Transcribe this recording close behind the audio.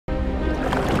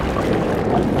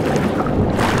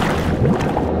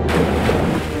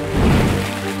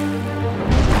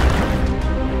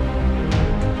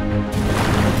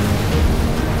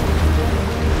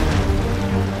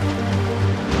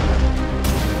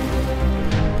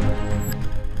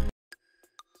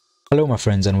Hello my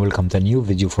friends and welcome to a new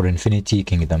video for Infinity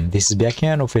Kingdom. This is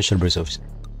Pyakia, an official resource,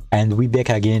 and we back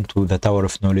again to the Tower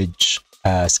of Knowledge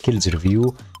skills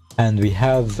review, and we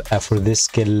have for this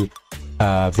skill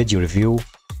video review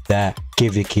the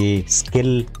KVK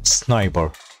skill Sniper.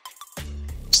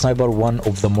 Sniper, one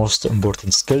of the most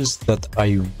important skills that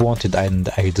I wanted and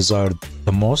I desired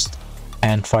the most,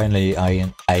 and finally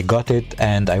I got it,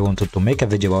 and I wanted to make a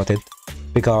video about it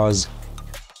because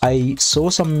I saw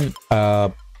some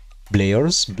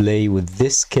players play with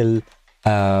this skill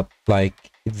like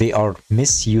they are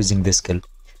misusing this skill.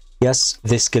 Yes,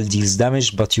 this skill deals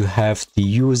damage, but you have to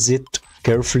use it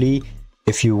carefully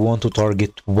if you want to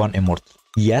target one immortal.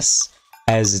 Yes,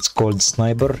 as it's called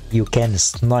Sniper, you can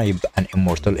snipe an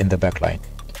immortal in the backline.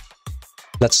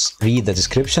 Let's read the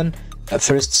description.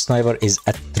 First, Sniper is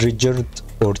a triggered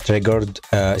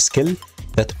skill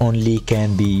that only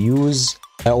can be used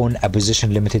on a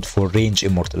position limited for range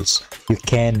immortals.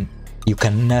 You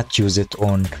cannot use it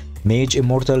on mage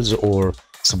immortals or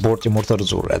support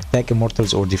immortals or attack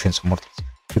immortals or defense immortals.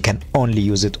 You can only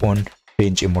use it on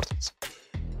range immortals.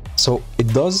 So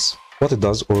it does what it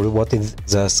does, or what is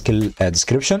the skill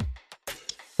description.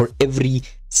 For every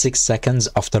 6 seconds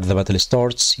after the battle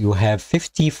starts, you have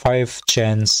 55%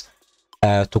 chance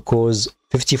to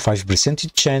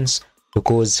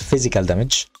cause physical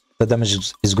damage. The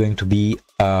damage is going to be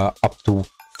up to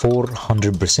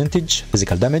 400%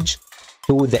 physical damage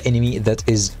to the enemy that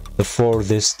is the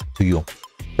furthest to you.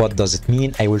 What does it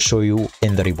mean? I will show you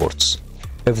in the reports.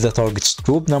 If the target's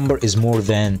troop number is more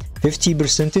than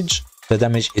 50%, the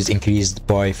damage is increased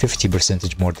by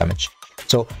 50% more damage.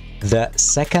 So the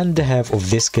second half of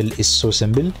this skill is so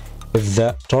simple. If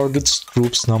the target's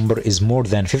troops number is more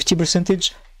than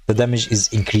 50%, the damage is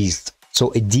increased. So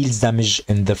it deals damage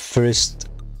in the first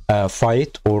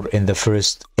fight or in the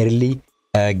first early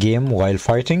game while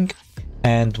fighting.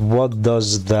 And what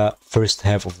does the first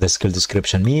half of the skill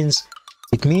description means?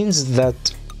 It means that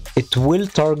it will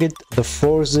target the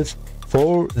furthest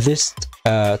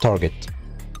target.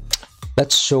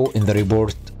 Let's show in the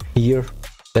report here.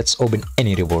 Let's open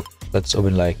any report. Let's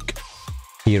open like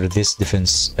here this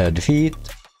defense defeat.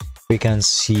 We can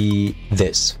see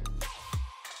this.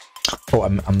 Oh,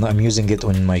 I'm using it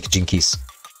on my Jinkies.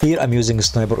 Here I'm using a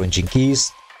Sniper on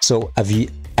Jinkies. So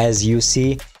as you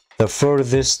see, the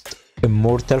furthest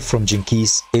immortal from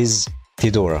Jinkies is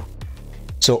Fedora.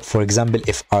 So for example,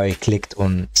 if I clicked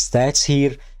on stats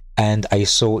here and I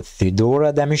saw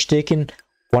Fedora damage taken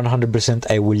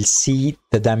 100%, I will see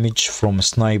the damage from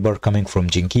Sniper coming from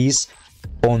Jinkies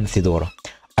on Fedora.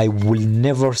 I will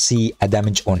never see a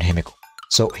damage on Himiko.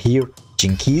 So here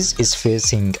Jinkies is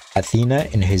facing Athena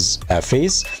in his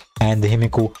face and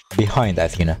Himiko behind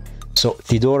Athena. So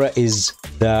Fedora is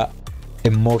the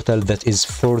immortal that is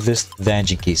furthest than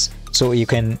Jinkies. So you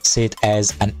can say it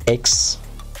as an X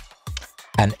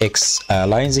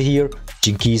lines here.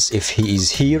 Jinkies, if he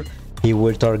is here, he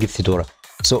will target Fedora.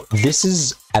 So this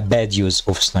is a bad use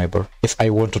of Sniper. If I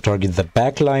want to target the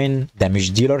backline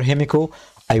damage dealer Himiko,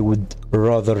 I would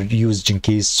rather use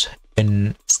Jinkies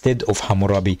instead of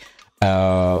Hammurabi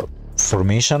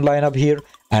formation lineup here,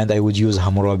 and I would use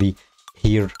Hammurabi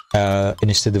here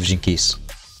instead of Jinkies.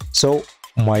 So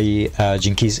my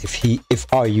Jinkies, if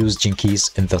I use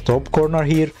Jinkies in the top corner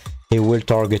here, he will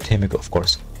target Himiko, of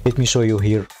course. Let me show you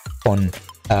here on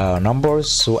numbers,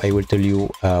 so I will tell you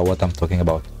what I'm talking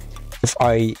about. If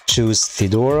I choose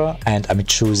Fedora and I'm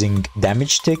choosing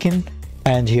damage taken,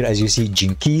 and here as you see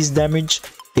Jinkies damage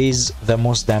is the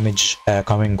most damage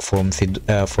coming from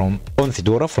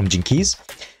Fedora from Jinkies,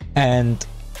 and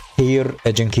here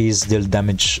Jinkies dealt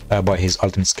damage by his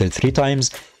ultimate skill 3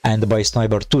 times and by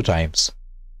Sniper 2 times.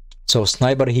 So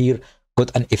Sniper here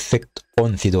got an effect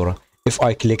on Fedora. If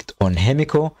I clicked on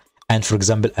Himiko and for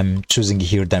example I'm choosing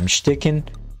here damage taken,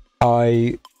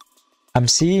 I'm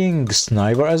seeing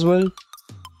Sniper as well,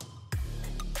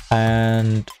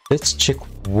 and let's check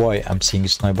why I'm seeing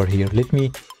Sniper here. Let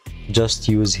me just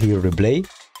use here replay.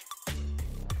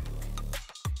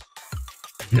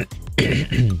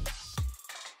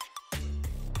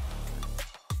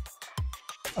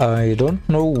 I don't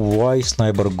know why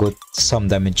Sniper got some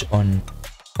damage on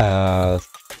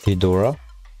Fedora.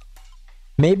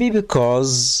 Maybe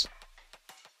because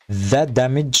that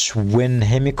damage when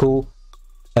Himiko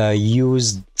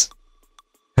used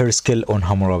her skill on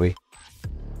Hammurabi.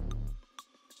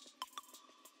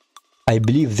 I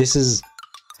believe this is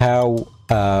how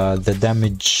the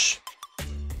damage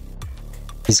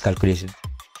is calculated.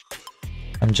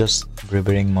 I'm just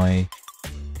preparing my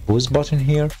boost button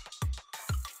here.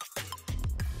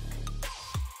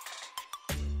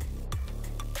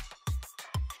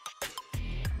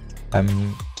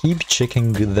 Keep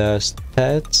checking the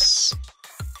stats,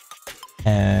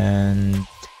 and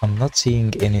I'm not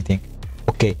seeing anything.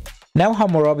 Okay, now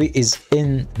Hammurabi is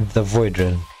in the Void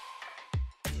Realm.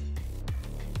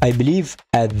 I believe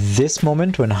at this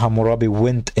moment when Hammurabi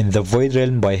went in the Void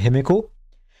Realm by Himiko,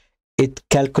 it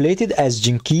calculated as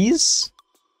Jinkies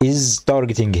is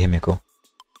targeting Himiko.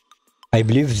 I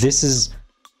believe this is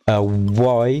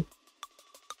why.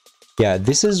 Yeah,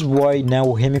 this is why now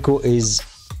Himiko is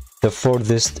the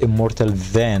furthest immortal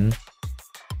than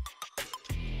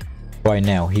right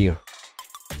now here.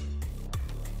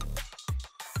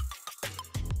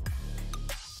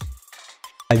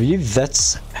 I believe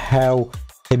that's how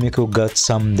Himiko got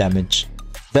some damage.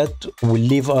 That will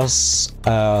leave us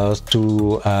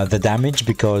to the damage,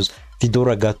 because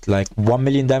Fedora got like 1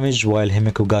 million damage while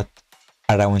Himiko got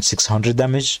around 600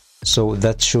 damage. So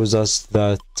that shows us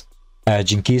that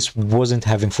Jinkies wasn't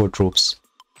having full troops.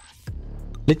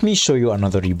 Let me show you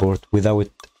another report without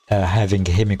having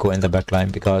Himiko in the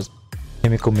backline, because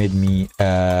Himiko made me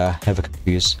have a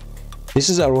confuse. This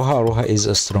is Aroha. Aroha is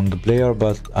a strong player,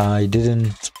 but I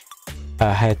didn't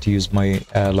had to use my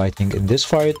lightning in this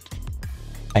fight.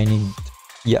 I need,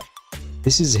 yeah,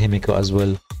 this is Himiko as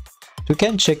well. You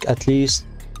can check at least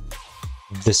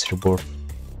this report.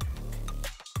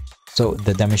 So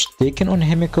the damage taken on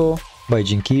Himiko by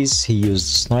Jinkies, he used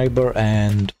sniper,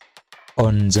 and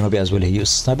on Zenobia as well he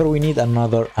used sniper. We need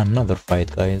another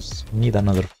fight, guys. We need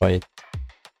another fight.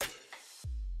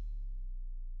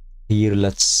 Here,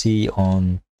 let's see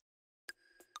on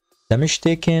damage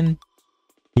taken.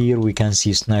 Here we can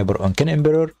see sniper on Ken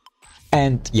Emperor,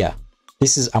 and yeah,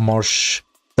 this is a marsh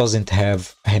doesn't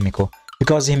have Himiko,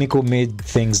 because Himiko made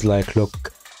things like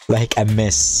look like a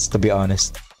mess, to be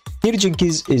honest. Here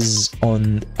Jinkies is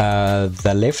on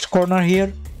the left corner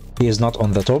here. He is not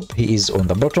on the top, he is on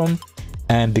the bottom,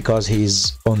 and because he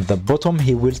is on the bottom,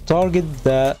 he will target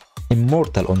the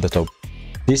immortal on the top.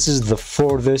 This is the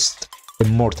furthest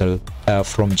immortal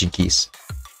from Jinkies.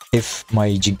 If my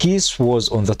Jinkies was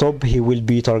on the top, he will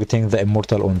be targeting the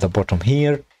immortal on the bottom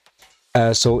here.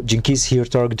 So Jinkies here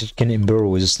targeted Ken Emperor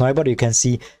with a sniper. You can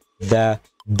see the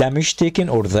damage taken,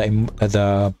 or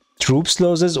the troops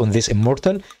losses on this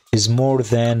immortal is more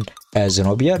than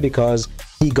Zenobia, because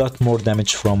he got more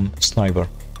damage from sniper.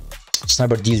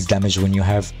 Sniper deals damage when you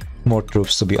have more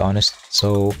troops, to be honest.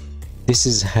 So this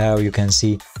is how you can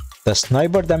see the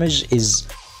sniper damage is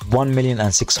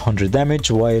 1,600,000 damage,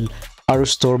 while Arrow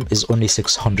Storm is only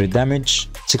 600 damage,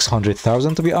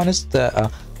 600,000 to be honest.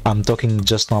 I'm talking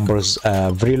just numbers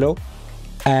very low.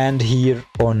 And here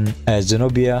on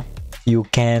Zenobia, you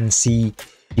can see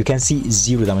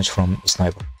 0 damage from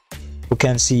sniper. We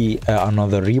can see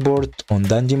another report on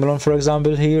Dandy Melon, for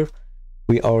example. Here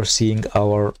we are seeing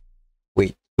our,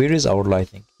 wait, where is our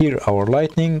lightning? Here our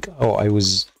lightning. Oh, I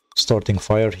was starting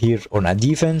fire here on a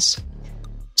defense.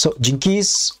 So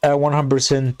Jinkies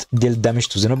 100% dealt damage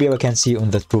to Zenobia. We can see on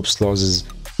the troops losses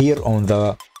here on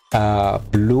the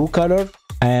blue color,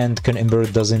 and Ken Emperor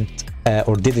doesn't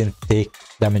or didn't take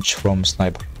damage from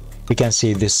sniper. We can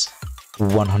see this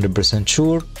 100%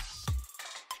 sure.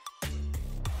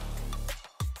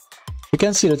 You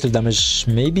can see little damage,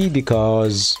 maybe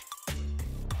because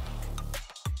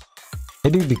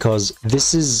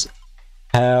this is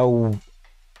how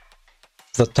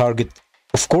the target.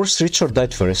 Of course, Richard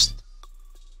died first.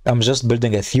 I'm just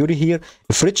building a theory here.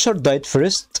 If Richard died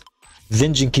first,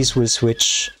 then Jinkies will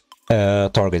switch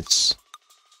targets,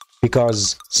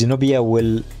 because Zenobia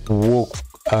will walk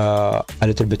a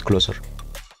little bit closer.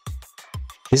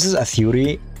 This is a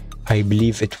theory. I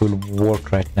believe it will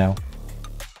work right now.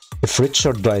 If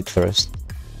Richard died first,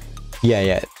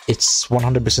 yeah, it's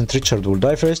 100% Richard will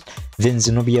die first, then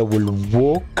Zenobia will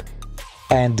walk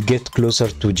and get closer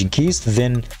to Jinkies.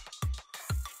 Then,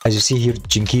 as you see here,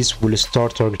 Jinkies will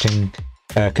start targeting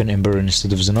Ken Emperor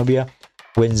instead of Zenobia,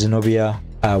 when Zenobia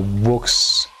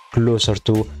walks closer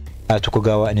to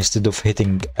Tokugawa instead of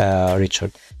hitting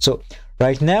Richard. So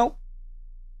right now,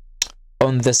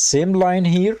 on the same line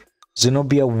here,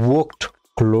 Zenobia walked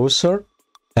closer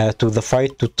to the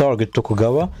fight to target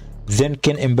Tokugawa. Then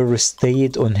Ken Emperor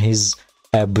stayed on his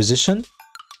position.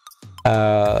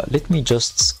 Let me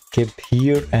just skip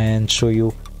here and show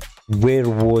you where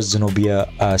was Zenobia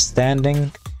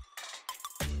standing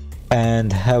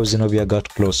and how Zenobia got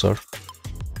closer.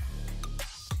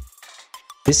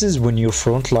 This is when your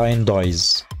front line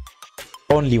dies.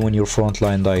 Only when your front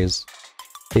line dies.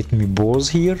 Let me pause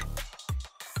here.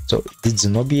 So did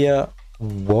Zenobia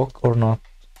walk or not?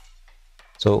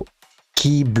 So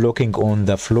keep blocking on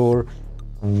the floor.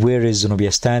 Where is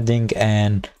Zenobia standing,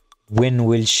 and when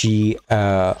will she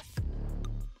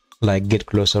like get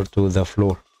closer to the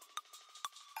floor.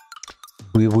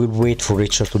 We will wait for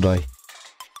Richard to die.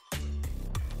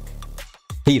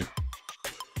 Here.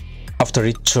 After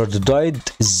Richard died,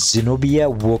 Zenobia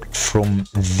walked from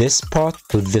this spot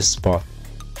to this spot.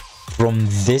 From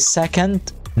this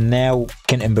second, now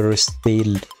King Emperor is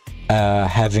still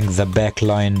having the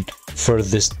backline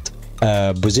furthest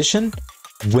position.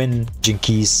 When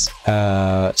Jinkies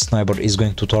sniper is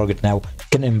going to target now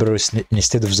King Emperor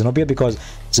instead of Zenobia, because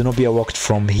Zenobia walked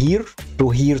from here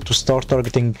to start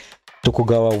targeting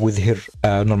Tokugawa with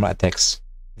her normal attacks.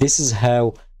 This is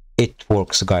how it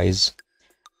works, guys.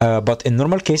 But in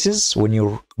normal cases, when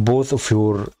you're both of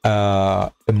your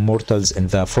immortals in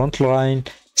the front line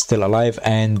still alive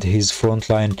and his front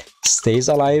line stays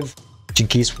alive,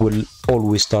 Jinkies will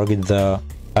always target the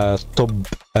top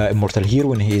immortal here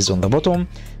when he is on the bottom.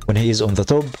 When he is on the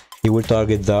top, he will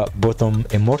target the bottom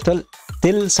immortal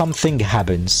till something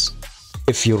happens.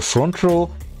 If your front row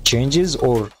changes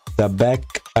or the back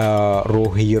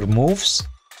row here moves,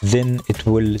 then it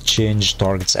will change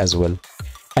targets as well.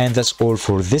 And that's all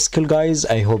for this skill, guys.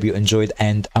 I hope you enjoyed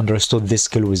and understood this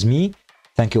skill with me.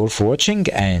 Thank you all for watching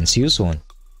and see you soon.